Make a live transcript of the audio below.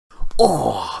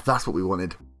Oh, that's what we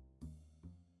wanted.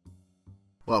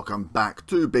 Welcome back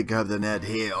to Big Herb the Nerd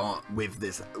here with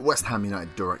this West Ham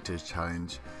United Directors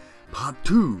Challenge, part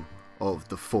 2 of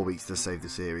the 4 weeks to save the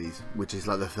series, which is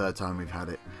like the 3rd time we've had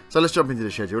it. So let's jump into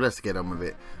the schedule, let's get on with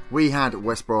it. We had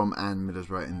West Brom and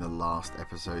Middlesbrough in the last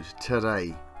episode.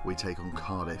 Today we take on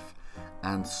Cardiff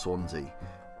and Swansea.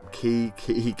 Key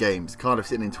games. Cardiff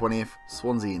sitting in 20th,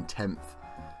 Swansea in 10th.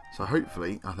 So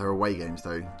hopefully, they're away games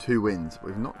though, 2 wins.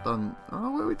 We've not done,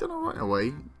 well, we've done alright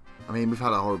away. I mean, we've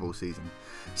had a horrible season.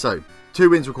 So, 2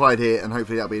 wins required here, and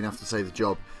hopefully that'll be enough to save the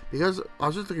job. Because I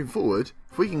was just looking forward,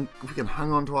 if we can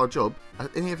hang on to our job,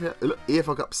 in the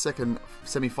EFL Cup second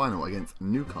semi-final against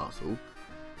Newcastle,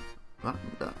 I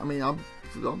mean,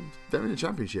 they're in the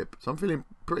Championship, so I'm feeling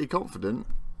pretty confident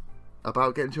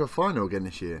about getting to a final again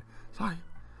this year. So,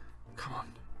 come on,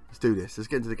 let's do this. Let's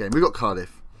get into the game. We've got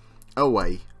Cardiff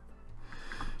away.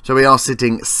 So we are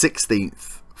sitting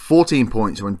 16th. 14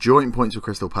 points. We're on joint points with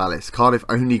Crystal Palace. Cardiff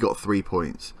only got 3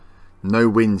 points. No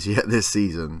wins yet this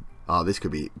season. This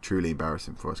could be truly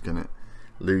embarrassing for us, couldn't it?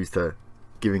 Lose to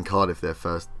giving Cardiff their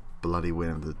first bloody win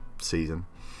of the season.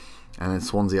 And then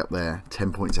Swansea up there,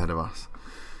 10 points ahead of us.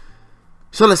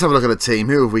 So let's have a look at the team.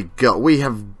 Who have we got? We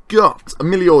have got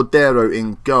Emilio Dero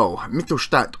in goal.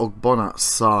 Mittelstadt, Ogbonna,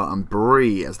 Sarr and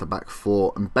Bree as the back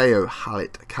 4. And Bayo,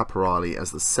 Halit, Caporali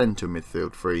as the centre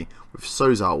midfield 3. With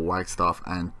Souza, Wagstaff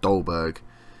and Dolberg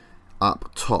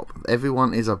up top.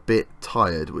 Everyone is a bit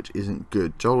tired, which isn't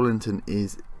good. Joelinton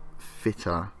is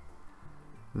fitter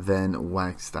than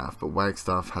Wagstaff. But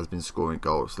Wagstaff has been scoring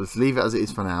goals. So let's leave it as it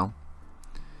is for now.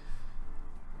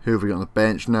 Who have we got on the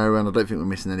bench? No, and I don't think we're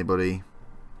missing anybody.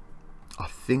 I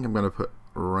think I'm going to put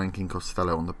Rankin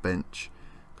Costello on the bench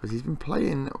because he's been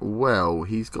playing well.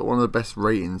 He's got one of the best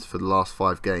ratings for the last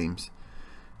 5 games.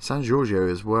 San Giorgio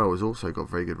as well has also got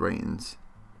very good ratings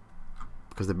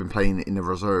because they've been playing in the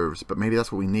reserves. But maybe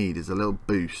that's what we need, is a little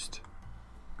boost.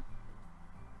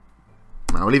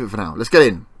 Now, we'll leave it for now. Let's get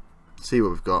in. See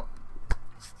what we've got.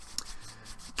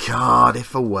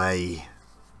 Cardiff away.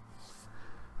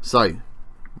 So,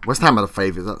 West Ham are the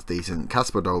favourites, that's decent.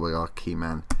 Kasper Dolberg, our key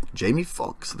man. Jamie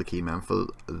Foxx, the key man for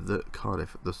the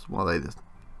Cardiff. What are they? The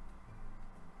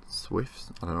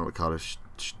Swifts? I don't know what Cardiff's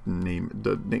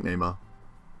nickname are.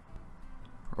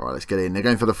 Right, let's get in. They're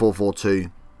going for the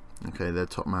 4-4-2. Okay, their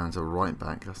top man's a right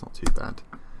back. That's not too bad.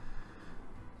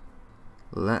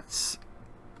 Let's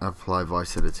apply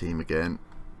vice to the team again.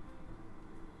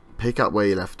 Pick up where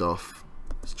you left off.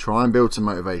 Let's try and build some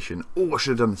motivation. Oh, I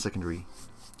should have done the secondary.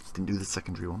 Didn't do the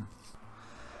secondary one.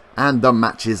 And the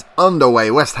match is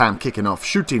underway. West Ham kicking off,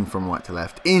 shooting from right to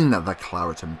left in the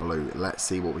claret and blue. Let's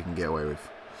see what we can get away with.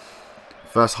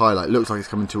 First highlight. Looks like it's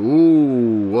coming to...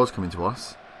 Ooh, was coming to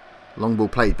us. Long ball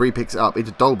played. Bree picks it up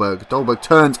into Dolberg. Dolberg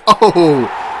turns. Oh!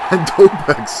 And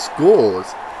Dolberg scores.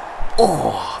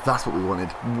 Oh, that's what we wanted.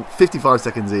 55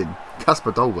 seconds in.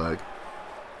 Kasper Dolberg.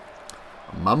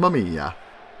 Mamma mia.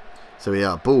 So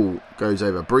yeah, ball goes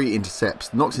over. Bree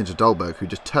intercepts, knocks into Dolberg, who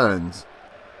just turns.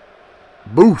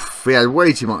 Boof! We had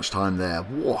way too much time there.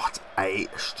 What a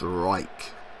strike.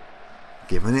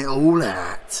 Giving it all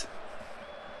out.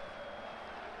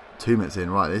 2 minutes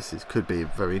in. Right, could be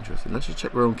very interesting. Let's just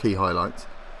check we're on key highlights.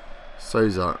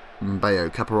 Souza, Bayo,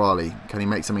 Caporali. Can he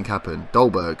make something happen?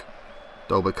 Dolberg.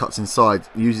 Dolberg cuts inside,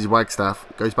 uses Wagstaff,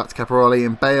 goes back to Caporali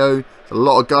and Bayo. There's a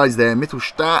lot of guys there.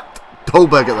 Mittelstadt.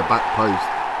 Dolberg at the back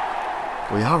post.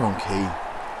 We are on key.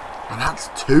 And that's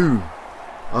 2.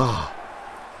 Oh,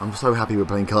 I'm so happy we're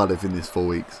playing Cardiff in this 4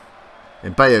 weeks.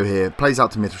 And Bayo here plays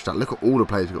out to Mittelstadt. Look at all the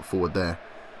players we've got forward there.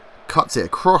 Cuts it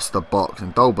across the box.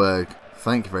 And Dolberg,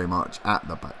 thank you very much, at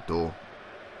the back door.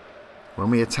 When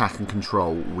we attack and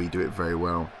control, we do it very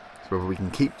well. So whether we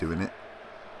can keep doing it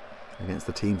against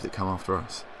the teams that come after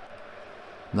us.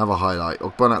 Another highlight.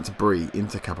 Ogbonna out to Bree.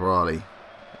 Into Caporali.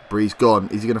 Bree's gone.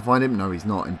 Is he going to find him? No, he's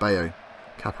not. In Bayo.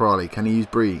 Caporali, can he use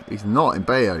Bree? He's not. In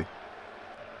Bayo.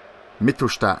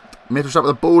 Mittelstadt. Mittelstadt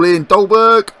with the ball in.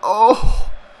 Dolberg.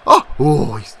 Oh! Oh!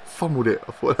 Oh! He's fumbled it.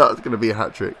 I thought that was going to be a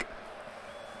hat-trick.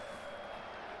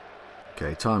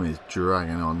 Okay, time is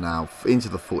dragging on now. Into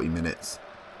the 40 minutes.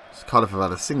 Cardiff have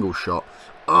had a single shot.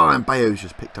 Oh, and Bayo's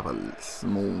just picked up a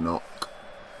small knock.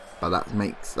 But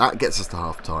that gets us to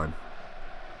half time.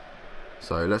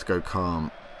 So let's go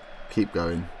calm. Keep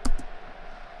going.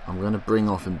 I'm going to bring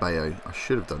off Bayo. I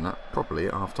should have done that properly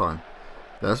at half time.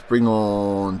 Let's bring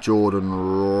on Jordan.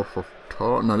 No,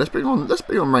 let's bring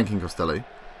on Rankin Costello.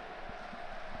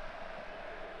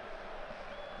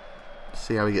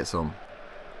 See how he gets on.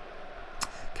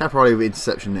 Caporali with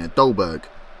interception there. Dolberg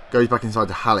goes back inside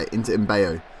to Halit into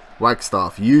Bayo.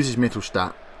 Wagstaff uses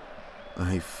Mittelstadt.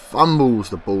 And he fumbles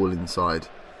the ball inside.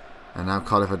 And now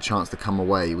Cardiff had a chance to come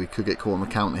away. We could get caught on the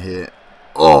counter here.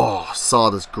 Oh,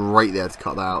 Sada's great there to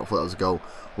cut that out. I thought that was a goal.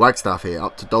 Wagstaff here,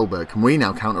 up to Dolberg. Can we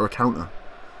now counter a counter?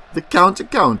 The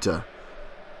counter.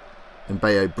 And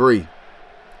Bayo Bree.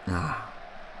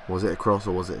 Was it a cross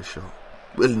or was it a shot?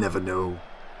 We'll never know.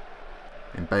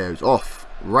 And Bayo's off.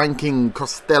 Ranking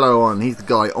Costello on. He's the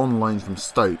guy on loan from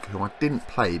Stoke, who I didn't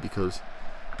play because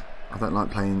I don't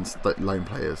like playing loan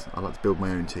players. I like to build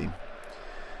my own team.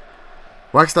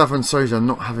 Wagstaff and Souza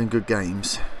not having good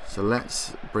games, so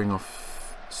let's bring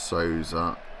off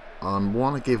Souza. I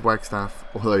want to give Wagstaff,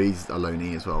 although he's a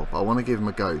loanee as well, but I want to give him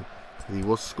a go. He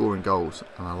was scoring goals,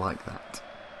 and I like that.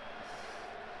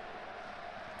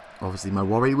 Obviously, my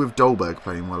worry with Dolberg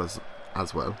playing well as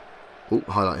well. Oh,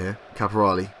 highlight here.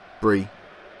 Caporali, Bree,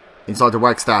 inside to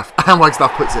Wagstaff, and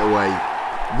Wagstaff puts it away.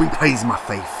 Repays my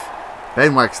faith.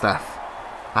 Ben Wagstaff.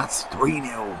 That's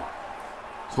 3-0.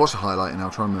 Let's watch the highlight and I'll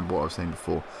try and remember what I was saying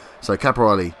before. So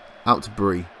Caporali out to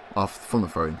Bree from the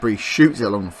throw in. Bree shoots it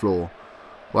along the floor.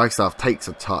 Wagstaff takes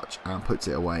a touch and puts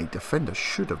it away. Defender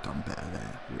should have done better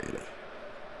there, really.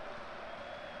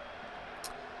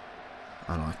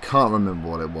 And I can't remember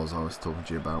what it was I was talking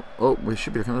to you about. Oh, we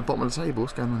should be looking at the bottom of the table.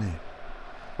 What's going on here?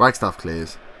 Wagstaff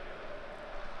clears.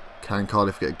 Can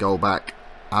Cardiff get a goal back?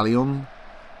 Allion.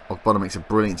 Ogbonna makes a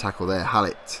brilliant tackle there.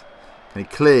 Hallett. Can he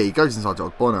clear? He goes inside to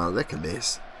Ogbonna. Look at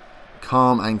this.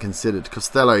 Calm and considered.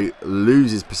 Costello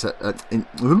loses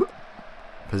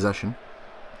possession.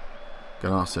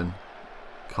 Gunnarsson.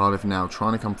 Cardiff now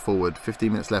trying to come forward. 15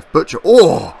 minutes left. Butcher.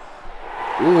 Oh!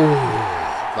 Oh!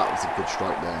 That was a good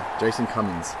strike there. Jason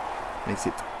Cummins makes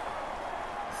it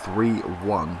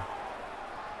 3-1.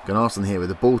 Gunnarsson here with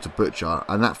the ball to Butcher.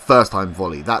 And that first time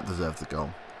volley. That deserves the goal.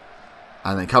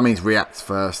 And then Cummings reacts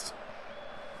first.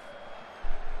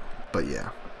 But yeah.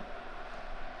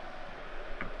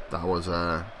 That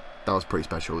was pretty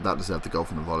special. That deserved the goal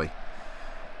from the volley.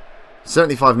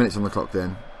 75 minutes on the clock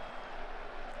then.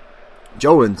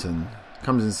 Joelinton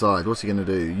comes inside. What's he going to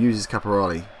do? Uses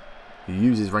Caporali. He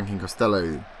uses Rankin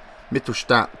Costello.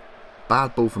 Mittelstadt.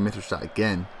 Bad ball from Mittelstadt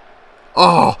again.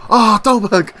 Oh! Oh,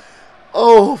 Dolberg!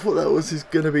 Oh, I thought that was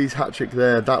going to be his hat-trick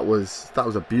there. That was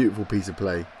a beautiful piece of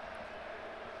play.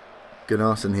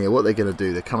 Gunnarsson here. What are they going to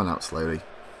do? They're coming out slowly.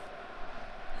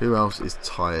 Who else is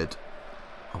tired?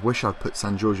 I wish I'd put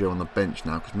San Giorgio on the bench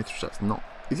now because Mittelstadt's not...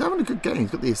 He's having a good game.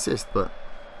 He's got the assist, but...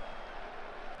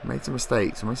 made some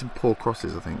mistakes. Made some poor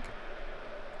crosses, I think.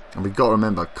 And we've got to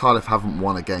remember, Cardiff haven't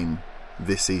won a game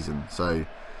this season. So,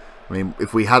 I mean,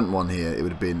 if we hadn't won here, it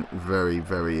would have been very,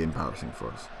 very embarrassing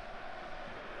for us.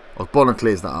 Ogbonna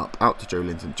clears that up. Out to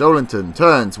Joelinton. Joelinton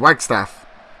turns. Wagstaff.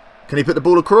 Can he put the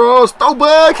ball across?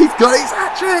 Dolberg! He's got his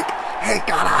hat-trick! He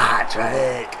got a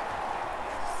hat-trick!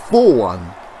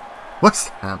 4-1. West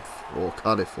Ham 4.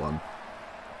 Cardiff 1.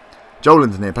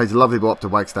 Joelinton here plays a lovely ball up to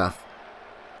Wagstaff.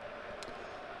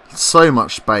 So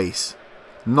much space.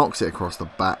 Knocks it across the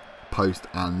back post,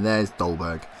 and there's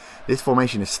Dolberg. This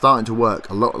formation is starting to work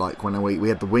a lot like when we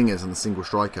had the wingers and the single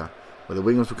striker, where the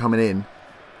wingers were coming in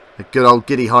at good old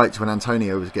giddy heights when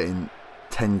Antonio was getting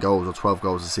 10 goals or 12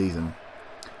 goals a season.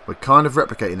 We're kind of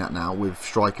replicating that now with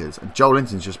strikers, and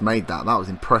Joelinton's just made that. That was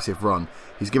an impressive run.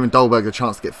 He's given Dolberg the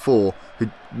chance to get 4, who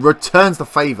returns the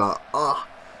favour.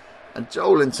 And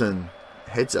Joelinton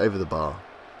heads it over the bar.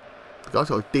 The guy's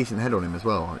got a decent head on him as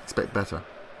well. I expect better.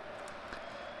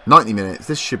 90 minutes.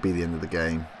 This should be the end of the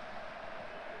game.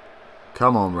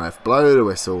 Come on, ref. Blow the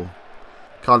whistle.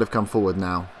 Cardiff come forward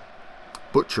now.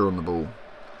 Butcher on the ball.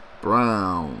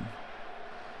 Brown.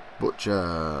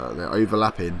 Butcher. They're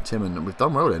overlapping. Timon. We've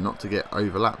done well there not to get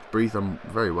overlapped. Breathed them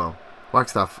very well.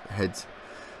 Wagstaff heads.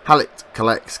 Hallett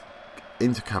collects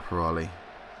into Caporali.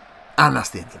 And that's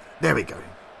the end of it. There we go.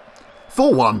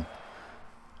 4-1.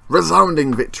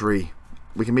 Resounding victory.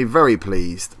 We can be very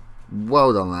pleased.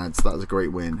 Well done, lads. That was a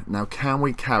great win. Now, can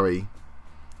we carry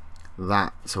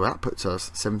that? So that puts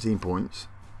us 17 points.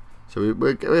 So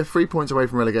we're 3 points away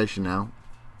from relegation now.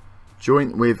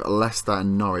 Joint with Leicester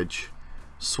and Norwich.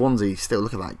 Swansea, still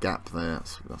look at that gap there.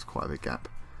 That's quite a big gap.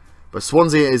 But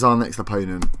Swansea is our next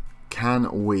opponent.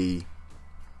 Can we...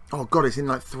 Oh, God, it's in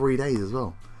like 3 days as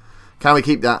well. Can we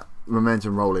keep that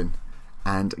momentum rolling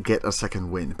and get a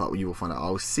second win? But you will find out.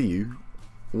 I'll see you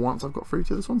once I've got through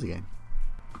to the Swansea game.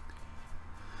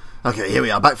 Okay, here we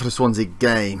are, back for the Swansea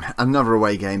game. Another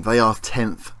away game. They are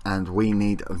 10th, and we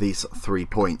need these 3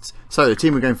 points. So, the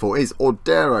team we're going for is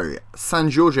Ordero. San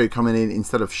Giorgio coming in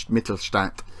instead of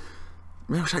Mittelstadt.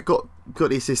 Mittelstadt got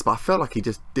the assist, but I felt like he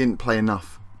just didn't play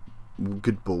enough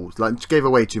good balls. Like, just gave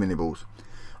away too many balls.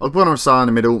 Ogbonna and Sarr in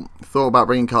the middle. Thought about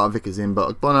bringing Carter Vickers in, but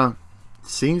Ogbonna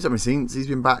seems, I mean, since he's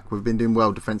been back, we've been doing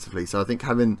well defensively. So I think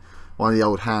having one of the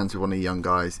old hands with one of the young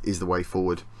guys is the way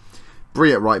forward.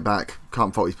 Bree at right back,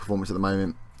 can't fault his performance at the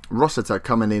moment. Rossiter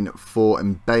coming in for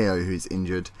Mbeo, who's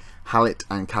injured. Hallett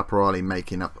and Caporali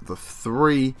making up the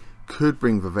three. Could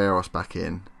bring Viveros back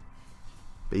in.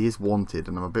 But he is wanted,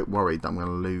 and I'm a bit worried that I'm going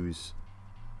to lose.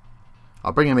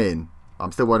 I'll bring him in.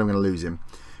 I'm still worried I'm going to lose him.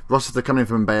 Rossiter coming in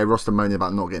from Mbeo. Rossiter moaning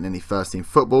about not getting any first team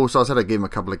football. So I said I'd give him a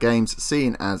couple of games,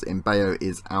 seeing as Mbeo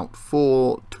is out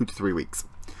for 2 to 3 weeks.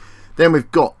 Then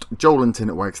we've got Joelinton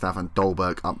at Wagstaff and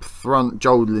Dolberg up front.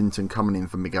 Joelinton coming in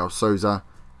for Miguel Souza,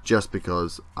 just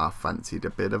because I fancied a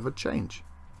bit of a change.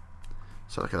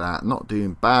 So look at that. Not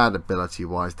doing bad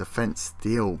ability-wise. Defence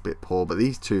still a bit poor, but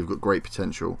these two have got great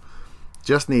potential.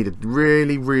 Just need a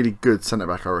really, really good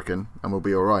centre-back, I reckon, and we'll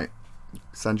be alright.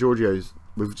 San Giorgio's,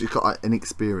 we've just got an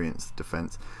experienced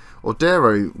defence.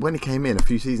 Ordero, when he came in a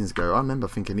few seasons ago, I remember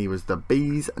thinking he was the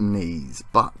bee's knees,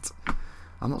 but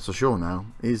I'm not so sure now.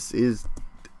 Is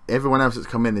everyone else that's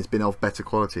come in has been of better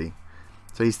quality.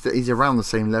 So he's around the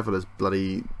same level as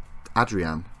bloody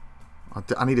Adrian.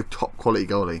 I need a top quality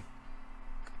goalie.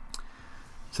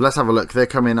 So let's have a look. They're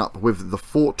coming up with the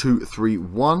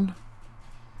 4-2-3-1.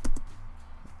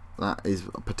 That is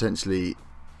a potentially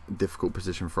difficult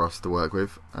position for us to work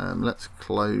with. Let's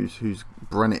close. Who's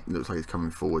Brennett? Looks like he's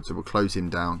coming forward, so we'll close him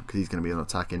down because he's going to be on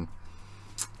attacking.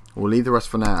 We'll leave the rest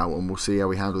for now, and we'll see how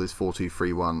we handle this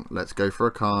 4-2-3-1. Let's go for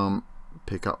a calm.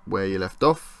 Pick up where you left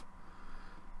off.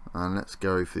 And let's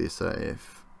go for the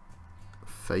assertive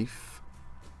faith.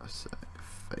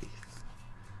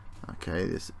 Okay,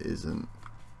 this isn't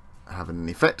having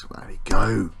any effect. There we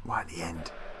go. Right at the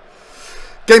end.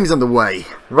 Game is underway.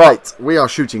 Right, we are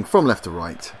shooting from left to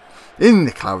right in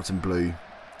the claret and blue.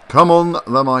 Come on,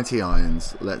 the mighty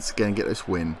Irons. Let's get this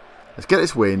win. Let's get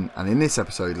this win, and in this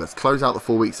episode, let's close out the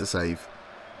 4 weeks to save.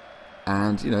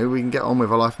 And, you know, we can get on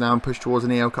with our life now and push towards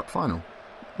an EL Cup final.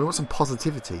 We want some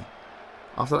positivity.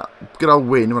 After that good old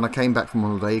win when I came back from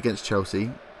holiday against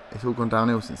Chelsea, it's all gone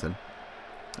downhill since then.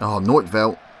 Oh,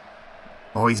 Neutveld.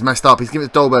 Oh, he's messed up. He's giving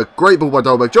it to Dolberg. Great ball by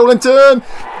Dolberg. Joelinton!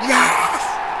 Yes!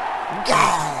 Yeah!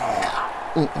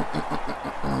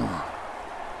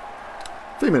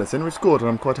 3 minutes in, we've scored, and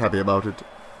I'm quite happy about it.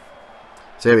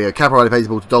 So here we go. Caporali pays the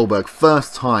ball to Dolberg.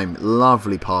 First time.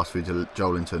 Lovely pass through to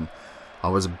Joelinton. I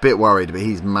was a bit worried, but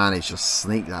he's managed to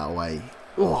sneak that away.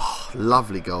 Oh,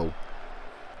 lovely goal.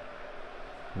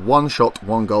 One shot,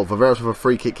 one goal. Viveros with a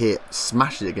free kick here.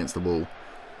 Smashes it against the wall.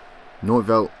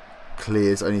 Neutveld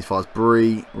clears only as far as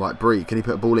Bree. Right, Bree. Can he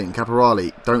put a ball in?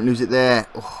 Caporali. Don't lose it there.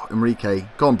 Oh, Enrique.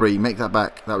 Go on, Bree. Make that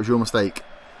back. That was your mistake.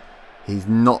 He's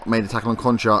not made a tackle on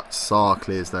Concha. Saar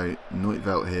clears, though.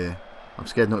 Neutveld here. I'm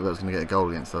scared Neutveld's going to get a goal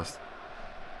against us.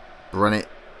 Brennett.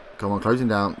 Come on, closing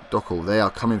down. Dockel. They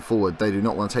are coming forward. They do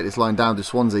not want to take this line down to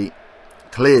Swansea.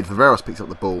 Cleared. Viveros picks up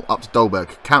the ball. Up to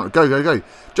Dolberg. Counter. Go, go, go.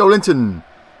 Joelinton.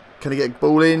 Can he get a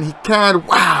ball in? He can.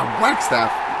 Wow.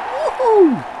 Wagstaff.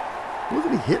 Woohoo. What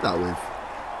did he hit that with?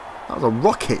 That was a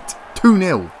rocket.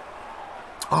 2-0.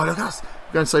 Oh, look at us.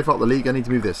 We're going so far up the league. I need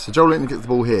to move this. So Joelinton gets the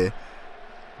ball here.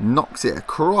 Knocks it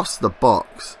across the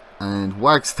box. And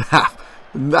Wagstaff.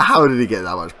 How did he get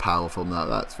that much power from that?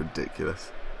 That's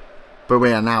ridiculous. But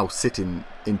we are now sitting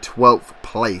in 12th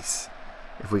place.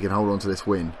 If we can hold on to this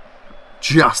win.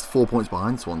 Just 4 points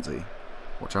behind Swansea.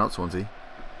 Watch out, Swansea.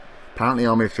 Apparently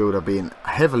our midfield are being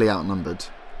heavily outnumbered.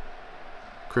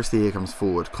 Christie here comes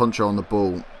forward. Concha on the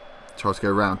ball. Tries to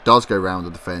go round. Does go round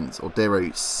the defence.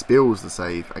 Ordero spills the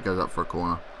save. It goes up for a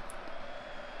corner.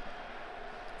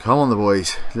 Come on, the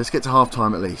boys. Let's get to half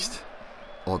time at least.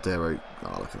 Ordero.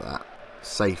 Oh, look at that.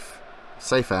 Safe.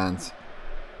 Safe hands.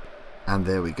 And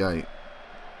there we go.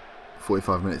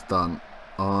 45 minutes done.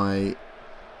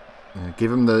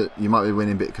 Give him the... You might be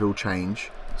winning, but it could all change.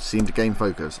 Seem to gain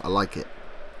focus. I like it.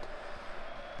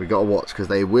 We got to watch because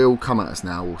they will come at us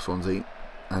now, Swansea.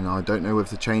 And I don't know if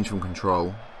to change from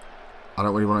control. I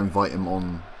don't really want to invite him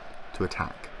on to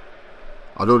attack.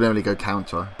 I'd ordinarily go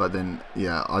counter, but then,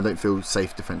 yeah, I don't feel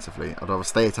safe defensively. I'd rather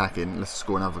stay attacking. Let's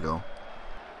score another goal.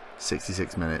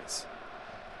 66 minutes.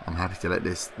 I'm happy to let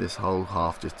this whole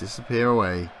half just disappear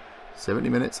away. 70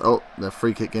 minutes. Oh, the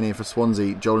free kick in here for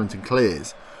Swansea. Joelinton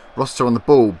clears. Rossiter on the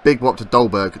ball. Big whop to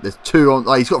Dolberg. There's two on.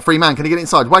 Oh, he's got a free man. Can he get it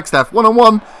inside? Wagstaff,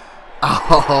 one-on-one.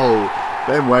 Oh,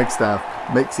 Ben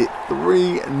Wagstaff makes it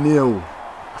 3-0.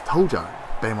 I told you,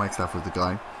 Ben Wagstaff was the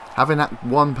guy. Having that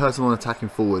one person on attacking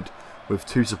forward with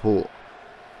two support.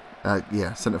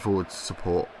 Yeah, centre forward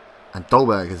support. And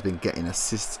Dolberg has been getting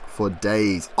assists for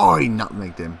days. Oh, he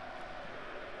nutmegged him.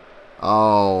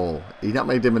 Oh, he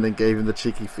nutmegged him and then gave him the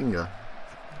cheeky finger.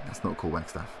 That's not cool,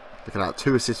 Wagstaff. Look at that.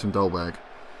 2 assists from Dolberg.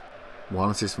 1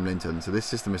 assist from Linton. So this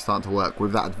system is starting to work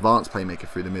with that advanced playmaker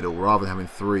through the middle rather than having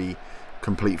 3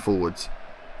 complete forwards.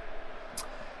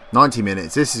 90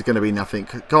 minutes. This is going to be nothing.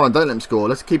 Come on, don't let him score.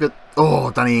 Let's keep it.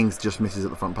 Oh, Danny Ings just misses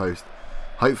at the front post.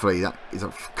 Hopefully that is a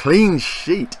clean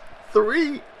sheet.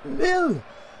 3-0.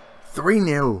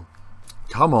 3-0.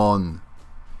 Come on.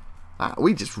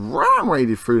 We just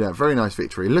ram-raided through that. Very nice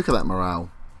victory. Look at that morale.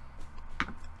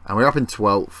 And we're up in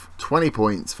 12th. 20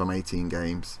 points from 18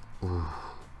 games. Ooh.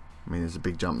 I mean, there's a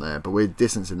big jump there. But we're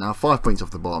distancing now. 5 points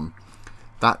off the bottom.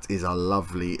 That is a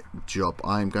lovely job.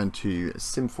 I'm going to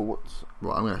sim forward.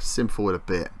 Right, I'm going to sim forward a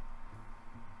bit.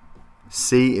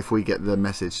 See if we get the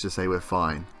message to say we're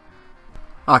fine.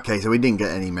 Okay, so we didn't get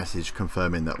any message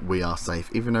confirming that we are safe.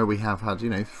 Even though we have had,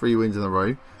 you know, 3 wins in a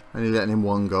row. Only letting in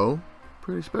 1 goal.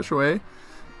 Pretty special, eh?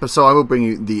 But so I will bring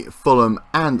you the Fulham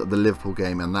and the Liverpool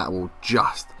game, and that will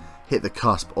just hit the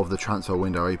cusp of the transfer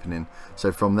window opening.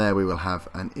 So from there we will have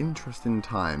an interesting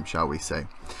time, shall we say.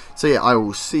 So yeah, I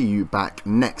will see you back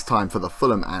next time for the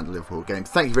Fulham and Liverpool game.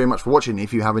 Thank you very much for watching.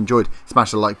 If you have enjoyed,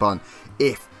 smash the like button.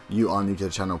 If you are new to the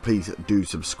channel, please do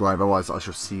subscribe. Otherwise, I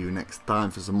shall see you next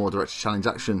time for some more Director's Challenge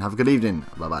action. Have a good evening.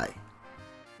 Bye bye.